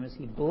Nicodemus.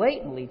 He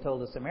blatantly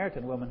told the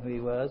Samaritan woman who he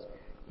was.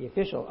 The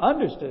official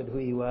understood who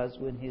he was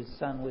when his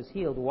son was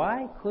healed.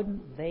 Why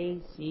couldn't they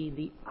see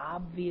the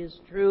obvious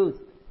truth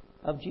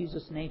of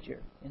Jesus'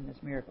 nature in this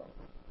miracle?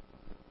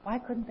 Why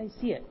couldn't they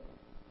see it?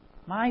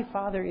 My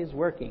Father is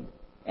working.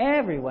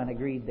 Everyone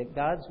agreed that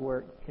God's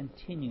work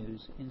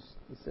continues in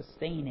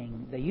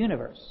sustaining the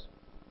universe.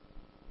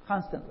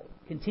 Constantly,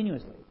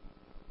 continuously.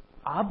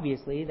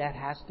 Obviously, that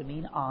has to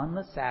mean on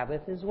the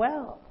Sabbath as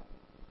well.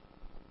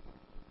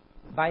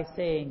 By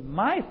saying,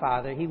 my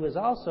Father, he was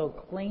also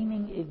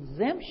claiming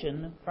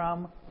exemption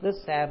from the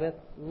Sabbath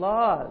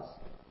laws,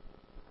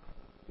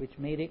 which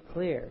made it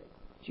clear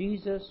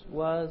Jesus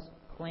was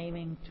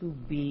claiming to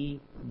be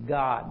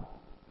God,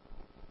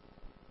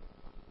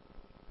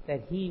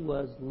 that he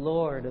was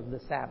Lord of the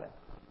Sabbath.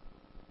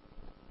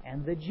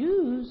 And the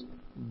Jews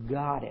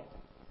got it.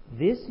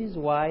 This is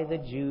why the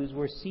Jews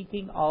were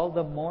seeking all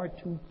the more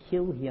to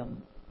kill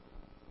him.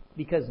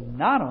 Because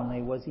not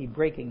only was he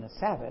breaking the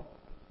Sabbath,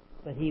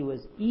 but he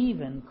was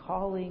even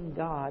calling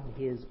God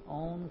his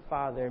own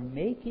Father,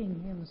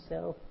 making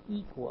himself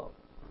equal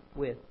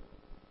with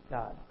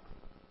God.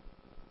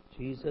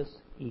 Jesus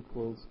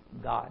equals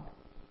God.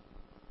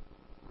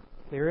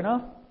 Clear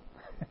enough?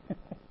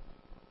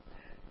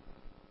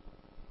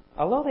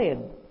 Although they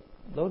had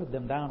loaded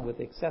them down with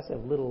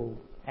excessive little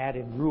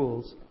added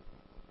rules,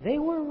 they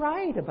were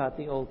right about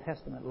the Old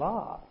Testament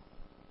law,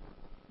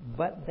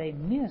 but they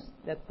missed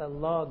that the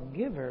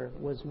lawgiver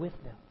was with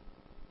them.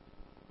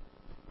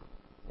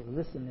 They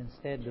listened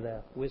instead to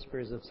the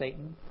whispers of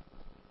Satan.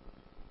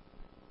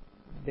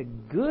 The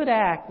good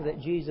act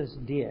that Jesus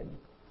did,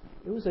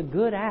 it was a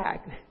good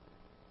act.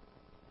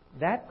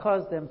 That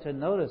caused them to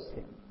notice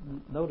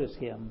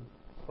him,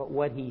 but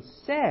what he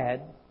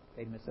said,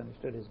 they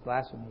misunderstood his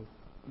blasphemy,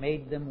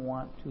 made them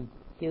want to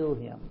kill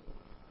him.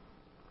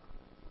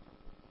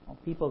 Well,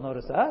 people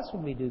notice us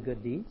when we do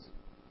good deeds,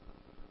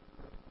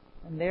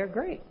 and they're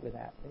great with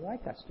that. They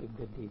like us doing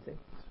good deeds. It's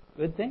a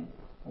good thing.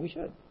 We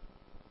should.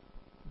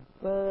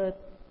 But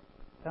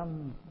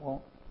some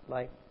won't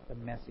like the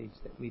message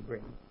that we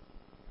bring.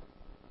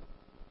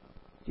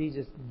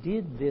 Jesus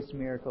did this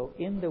miracle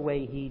in the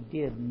way he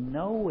did,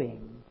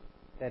 knowing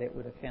that it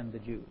would offend the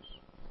Jews.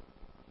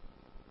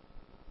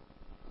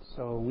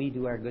 So we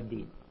do our good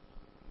deed.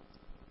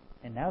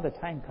 And now the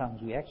time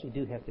comes, we actually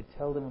do have to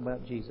tell them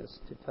about Jesus,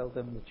 to tell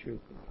them the truth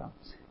that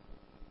comes.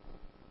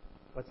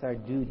 What's our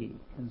duty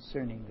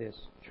concerning this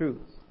truth?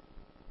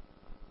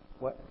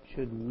 What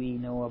should we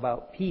know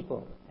about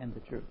people and the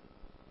truth?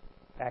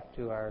 Back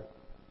to our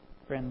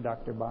friend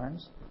Dr.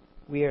 Barnes.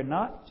 We are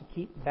not to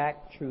keep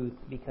back truth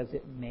because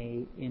it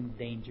may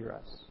endanger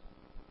us.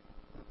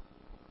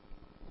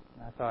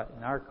 And I thought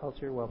in our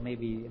culture, well,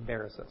 maybe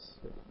embarrass us.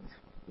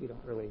 We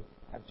don't really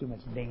have too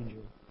much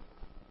danger.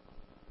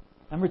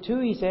 Number 2,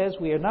 he says,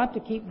 we are not to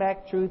keep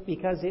back truth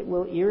because it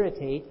will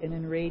irritate and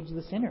enrage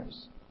the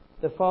sinners.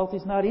 The fault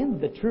is not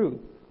in the truth,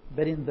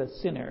 but in the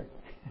sinner.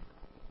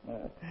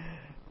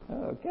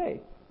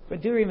 Okay.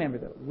 But do remember,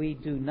 though, we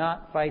do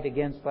not fight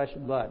against flesh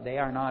and blood. They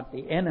are not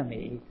the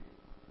enemy.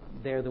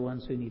 They're the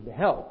ones who need the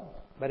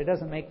help. But it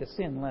doesn't make the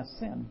sin less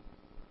sin.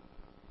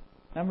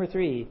 Number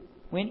 3,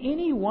 when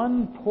any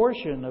one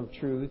portion of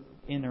truth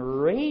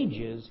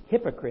enrages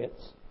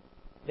hypocrites,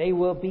 they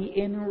will be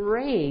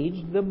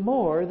enraged the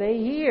more they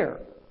hear.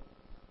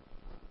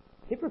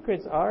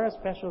 Hypocrites are a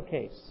special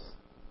case.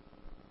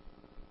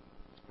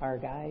 Our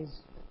guys,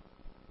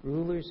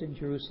 rulers in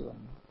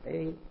Jerusalem,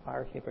 they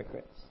are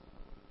hypocrites.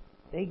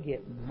 They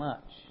get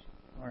much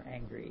more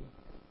angry.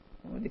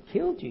 They want to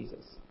kill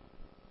Jesus.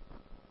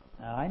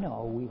 Now, I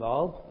know we've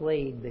all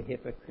played the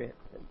hypocrite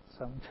at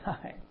some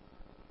time.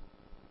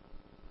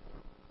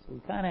 So we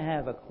kind of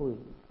have a clue.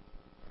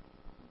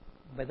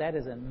 But that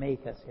doesn't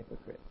make us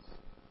hypocrites.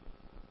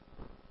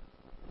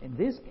 In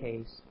this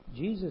case,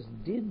 Jesus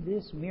did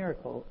this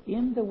miracle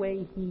in the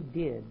way he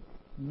did,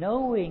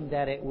 knowing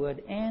that it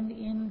would and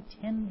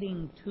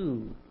intending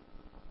to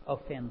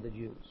offend the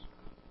Jews.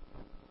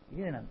 He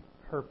did it on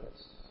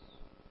purpose.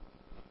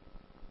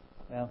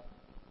 Well,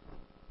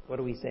 what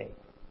do we say?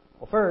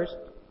 Well, first,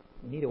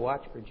 we need to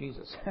watch for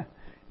Jesus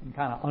in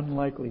kind of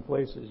unlikely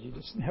places. You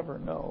just never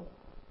know.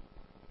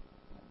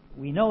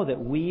 We know that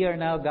we are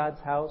now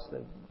God's house.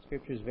 The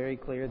Scripture is very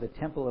clear. The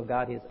temple of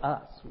God is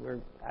us.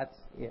 That's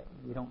it.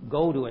 We don't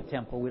go to a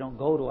temple. We don't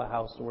go to a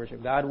house to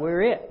worship God.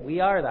 We're it.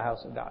 We are the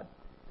house of God.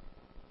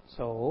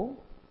 So,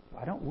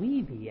 why don't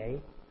we be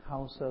a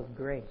house of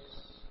grace,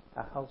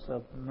 a house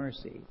of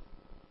mercy?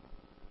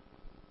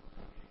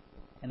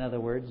 In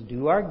other words,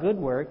 do our good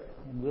work,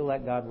 and we'll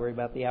let God worry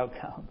about the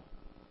outcome.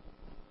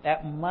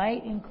 That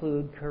might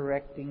include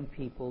correcting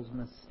people's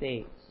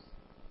mistakes,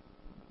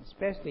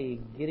 especially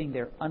getting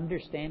their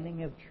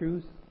understanding of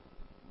truth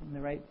in the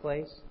right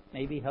place,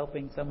 maybe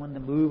helping someone to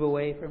move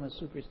away from a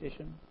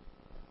superstition.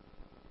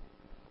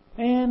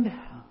 And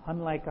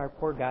unlike our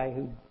poor guy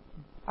who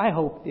I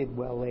hope did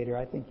well later,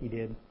 I think he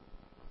did,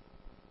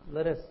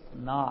 let us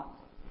not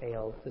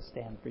fail to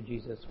stand for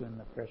Jesus when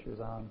the pressure's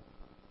on.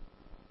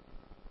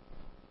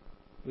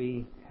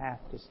 We have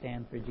to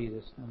stand for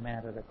Jesus no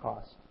matter the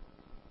cost.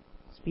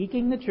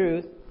 Speaking the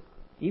truth,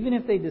 even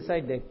if they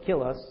decide to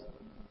kill us,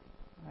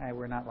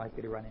 we're not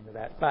likely to run into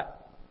that.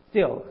 But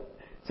still,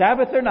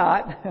 Sabbath or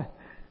not,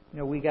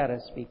 we got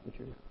to speak the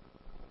truth.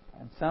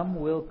 And some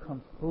will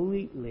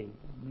completely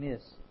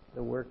miss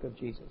the work of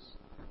Jesus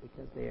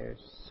because they are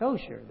so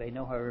sure they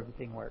know how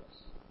everything works.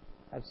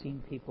 I've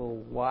seen people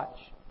watch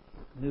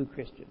new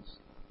Christians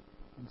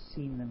and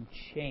seen them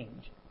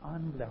change.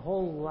 Their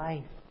whole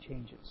life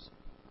changes.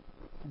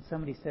 And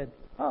somebody said,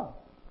 "Oh,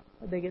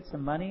 did they get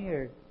some money,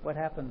 or what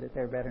happened that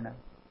they're better now?"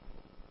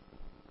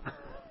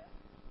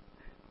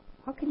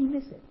 How can you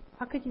miss it?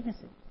 How could you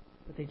miss it?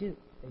 But they do.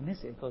 They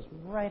miss it. It goes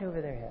right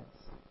over their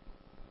heads.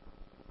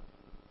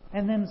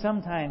 And then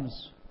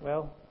sometimes,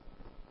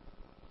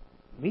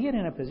 we get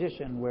in a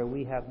position where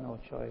we have no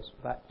choice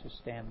but to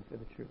stand for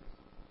the truth.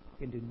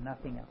 We can do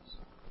nothing else.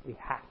 We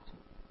have to.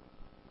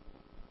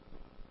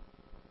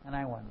 And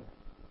I wonder,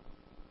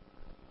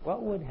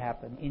 what would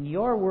happen in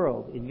your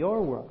world,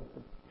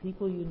 the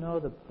people you know,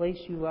 the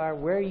place you are,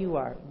 where you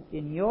are,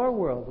 in your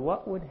world,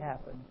 what would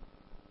happen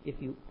if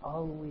you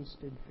always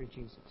stood for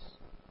Jesus?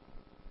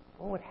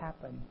 What would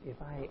happen if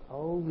I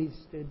always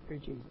stood for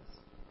Jesus?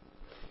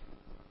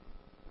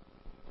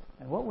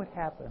 And what would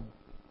happen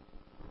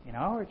in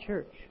our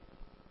church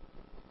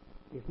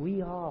if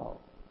we all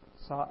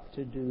sought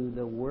to do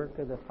the work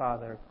of the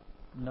Father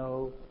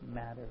no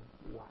matter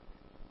what?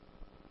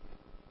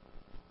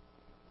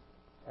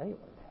 I'll tell you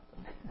what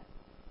would happen.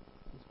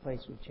 This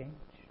place would change.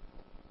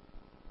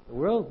 The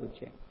world would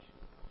change.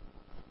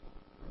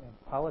 We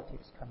have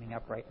politics coming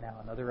up right now,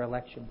 another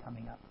election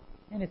coming up,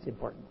 and it's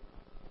important.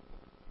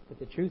 But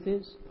the truth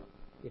is,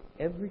 if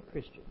every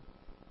Christian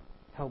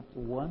helped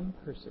one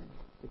person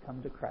to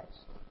come to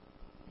Christ,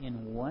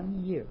 in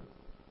 1 year,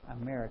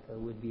 America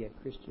would be a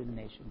Christian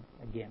nation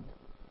again.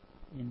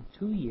 In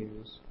 2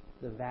 years,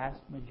 the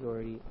vast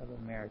majority of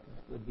America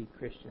would be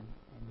Christian,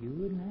 and you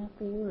wouldn't have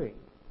to worry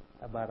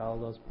about all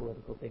those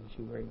political things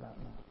you worry about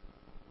now.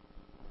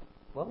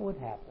 What would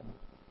happen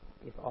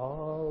if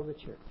all the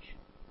church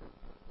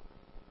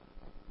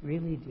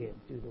really did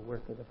do the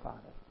work of the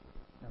Father,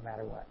 no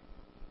matter what?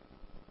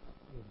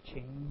 It would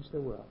change the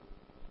world.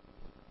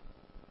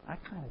 I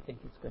kind of think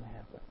it's going to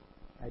happen.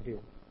 I do.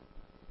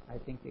 I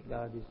think that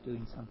God is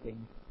doing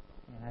something,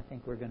 and I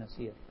think we're going to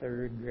see a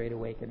third Great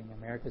Awakening.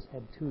 America's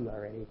had 2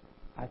 already.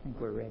 I think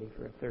we're ready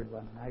for a third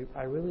one. And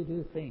I really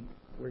do think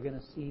we're going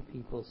to see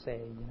people say,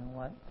 you know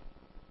what?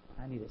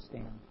 I need to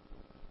stand.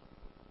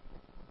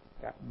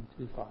 Gotten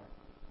too far.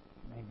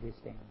 I need to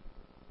stand.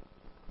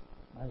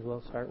 Might as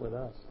well start with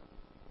us.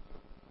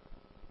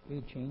 We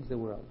would change the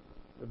world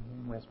from here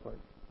in Westport.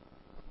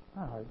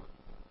 Not hard.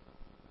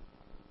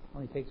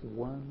 Only takes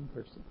one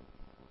person.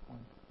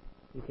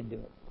 We can do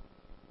it.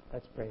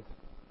 Let's pray.